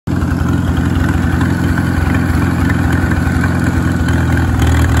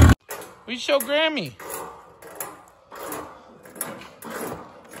show Grammy?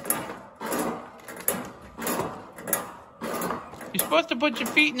 You're supposed to put your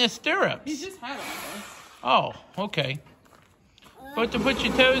feet in the stirrups. You just had all this. Oh, okay. Supposed to put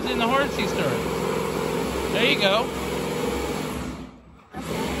your toes in the horsey stirrups. There you go.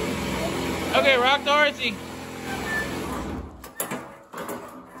 Okay, rock the horsey.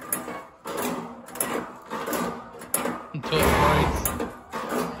 Until it breaks.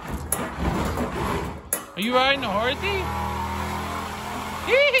 Are you riding a horsey?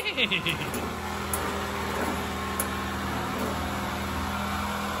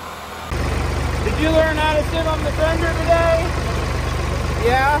 Did you learn how to sit on the fender today?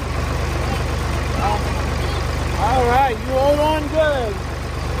 Yeah? All right, you hold on good.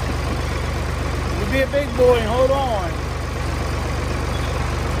 You be a big boy and hold on.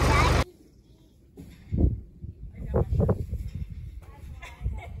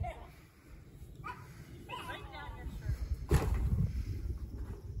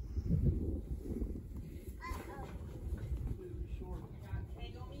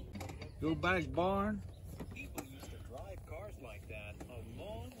 Go back, barn. People used to drive cars like that a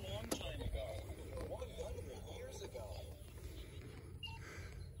long, long time ago. 100 years ago.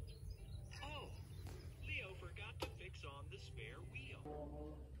 Oh, Leo forgot to fix on the spare wheel.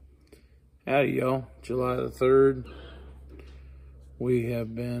 Howdy, y'all. July the 3rd. We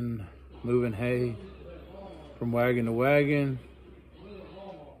have been moving hay from wagon to wagon,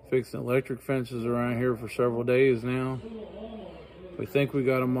 fixing electric fences around here for several days now. We think we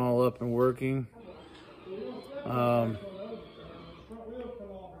got them all up and working.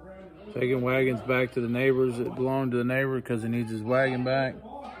 Taking wagons back to the neighbors that belong to the neighbor because he needs his wagon back.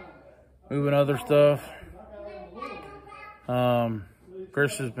 Moving other stuff.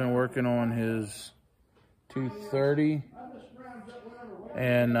 Chris has been working on his 230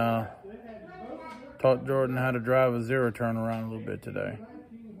 and taught Jordan how to drive a zero turn around a little bit today.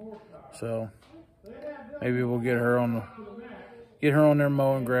 So maybe we'll get her on there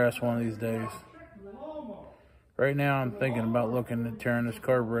mowing grass one of these days. Right now I'm thinking about looking at tearing this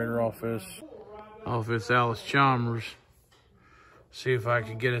carburetor off this Allis Chalmers. See if I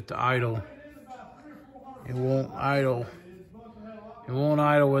can get it to idle. It won't idle. It won't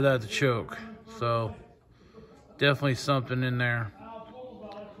idle without the choke. So definitely something in there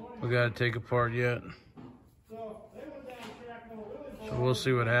we gotta take apart yet. So we'll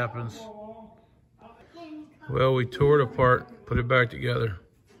see what happens. Well, we tore it apart, put it back together.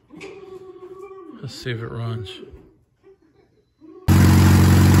 Let's see if it runs.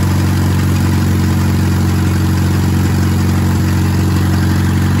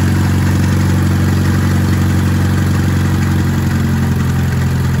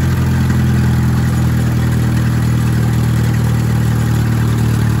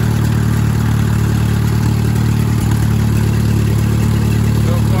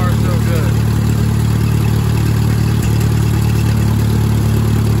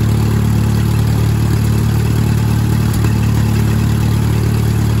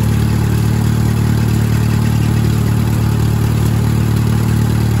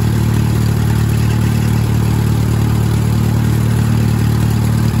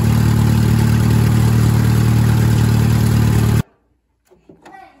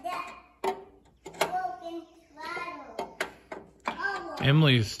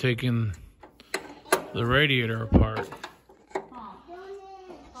 Emily's taking the radiator apart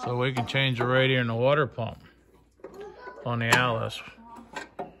so we can change the radiator and the water pump on the Allis.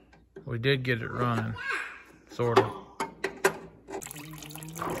 We did get it running, sort of.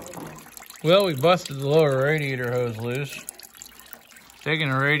 Well, we busted the lower radiator hose loose. Taking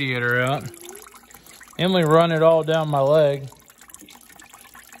the radiator out. Emily run it all down my leg.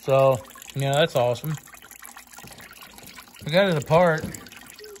 So, yeah, that's awesome. We got it apart.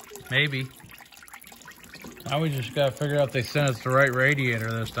 Maybe. Now we just gotta figure out if they sent us the right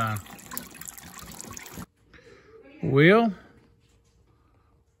radiator this time. Wheel.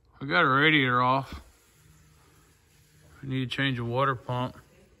 We got a radiator off. We need to change a water pump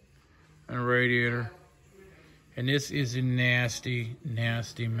and a radiator. And this is a nasty,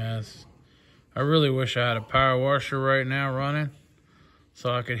 nasty mess. I really wish I had a power washer right now running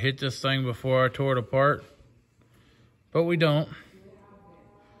so I could hit this thing before I tore it apart. But we don't.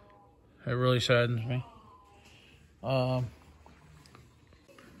 It really saddens me. I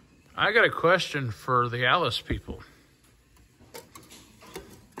got a question for the Allis people.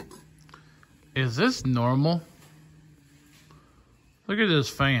 Is this normal? Look at this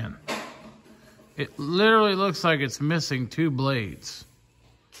fan. It literally looks like it's missing 2 blades.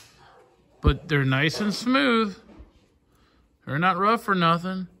 But they're nice and smooth. They're not rough or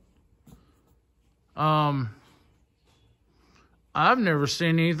nothing. I've never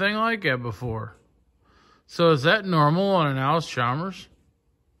seen anything like that before. So is that normal on an Allis Chalmers?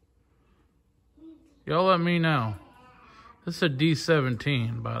 Y'all let me know. This is a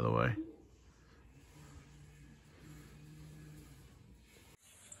D17, by the way.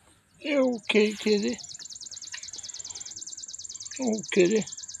 You okay, kitty? Oh, kitty.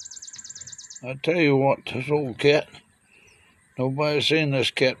 I tell you what, this old cat, nobody's seen this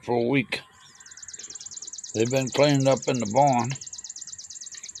cat for a week. They've been cleaning up in the barn.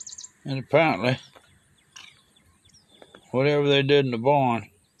 And apparently, whatever they did in the barn,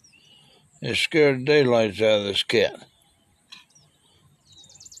 it scared the daylights out of this cat.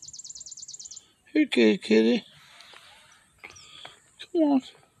 Here, kitty. Come on.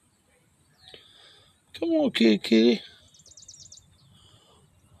 Come on, kitty.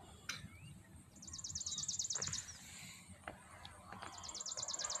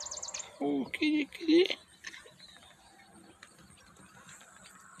 Oh, kitty.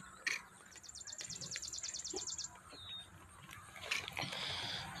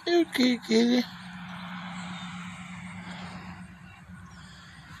 Okay, kitty.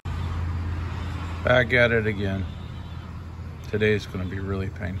 Back at it again. Today's going to be really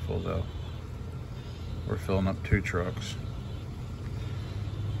painful, though. We're filling up 2 trucks.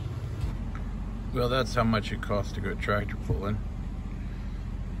 Well, that's how much it costs to go tractor pulling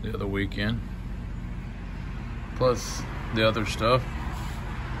the other weekend. Plus the other stuff.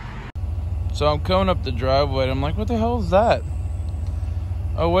 So I'm coming up the driveway and I'm like, what the hell is that?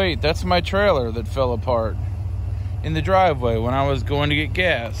 Oh wait, that's my trailer that fell apart in the driveway when I was going to get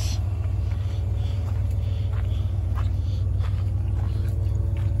gas.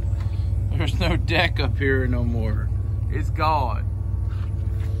 There's no deck up here no more. It's gone.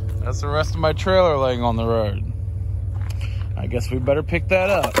 That's the rest of my trailer laying on the road. I guess we better pick that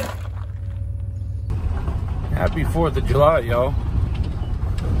up. Happy 4th of July, y'all.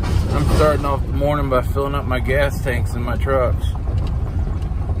 I'm starting off the morning by filling up my gas tanks in my trucks.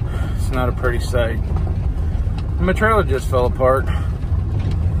 It's not a pretty sight. My trailer just fell apart.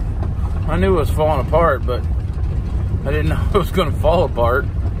 I knew it was falling apart, but I didn't know it was going to fall apart.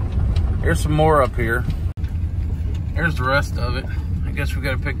 There's some more up here. There's the rest of it. I guess we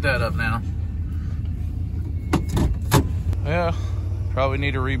got to pick that up now. Yeah, probably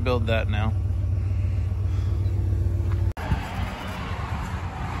need to rebuild that now.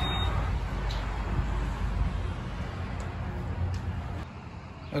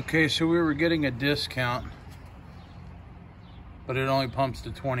 Okay, so we were getting a discount, but it only pumps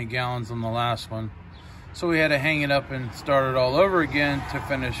to 20 gallons on the last one. So we had to hang it up and start it all over again to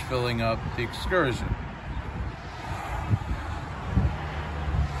finish filling up the Excursion.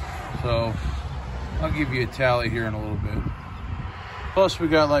 So I'll give you a tally here in a little bit. Plus we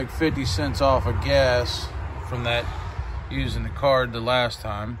got like 50 cents off of gas from that using the card the last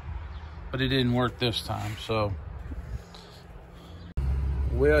time, but it didn't work this time, so.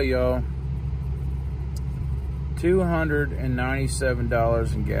 Well, y'all,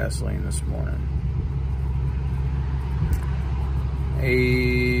 $297 in gasoline this morning.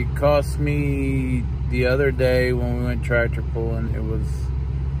 It cost me the other day when we went tractor pulling, it would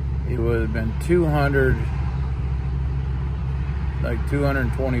have been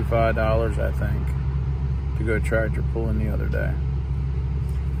 $225, I think, to go tractor pulling the other day.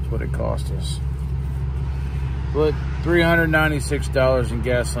 That's what it cost us. But $396 in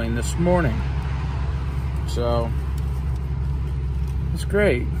gasoline this morning. So it's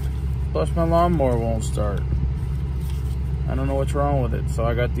great. Plus my lawnmower won't start. I don't know what's wrong with it, so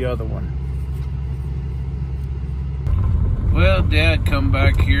I got the other one. Well, Dad come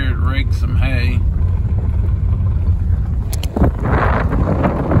back here and rake some hay.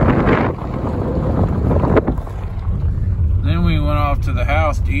 Then we went off to the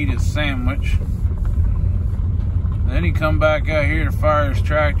house to eat his sandwich. Then he come back out here to fire his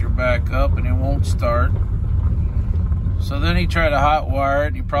tractor back up and it won't start. So then he tried to hot wire it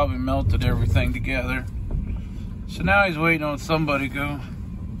and he probably melted everything together. So now he's waiting on somebody to go.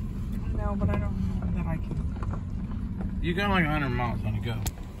 No, but I don't know that I can. You got like 100 miles on to go. I'm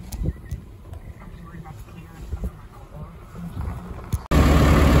worried about the clearance.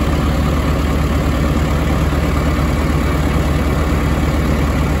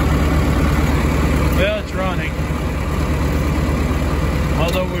 Well, it's running.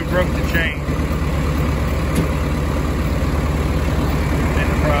 Although we broke the chain in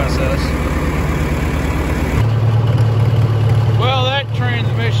the process. Well, that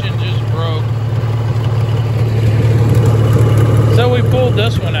transmission just broke. So we pulled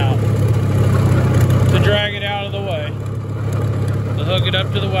this one out to drag it out of the way, to hook it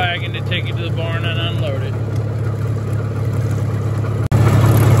up to the wagon to take it to the barn and unload it.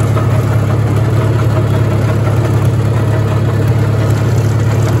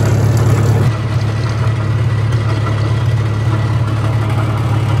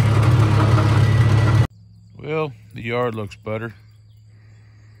 Well, the yard looks better.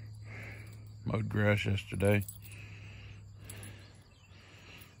 Mowed grass yesterday.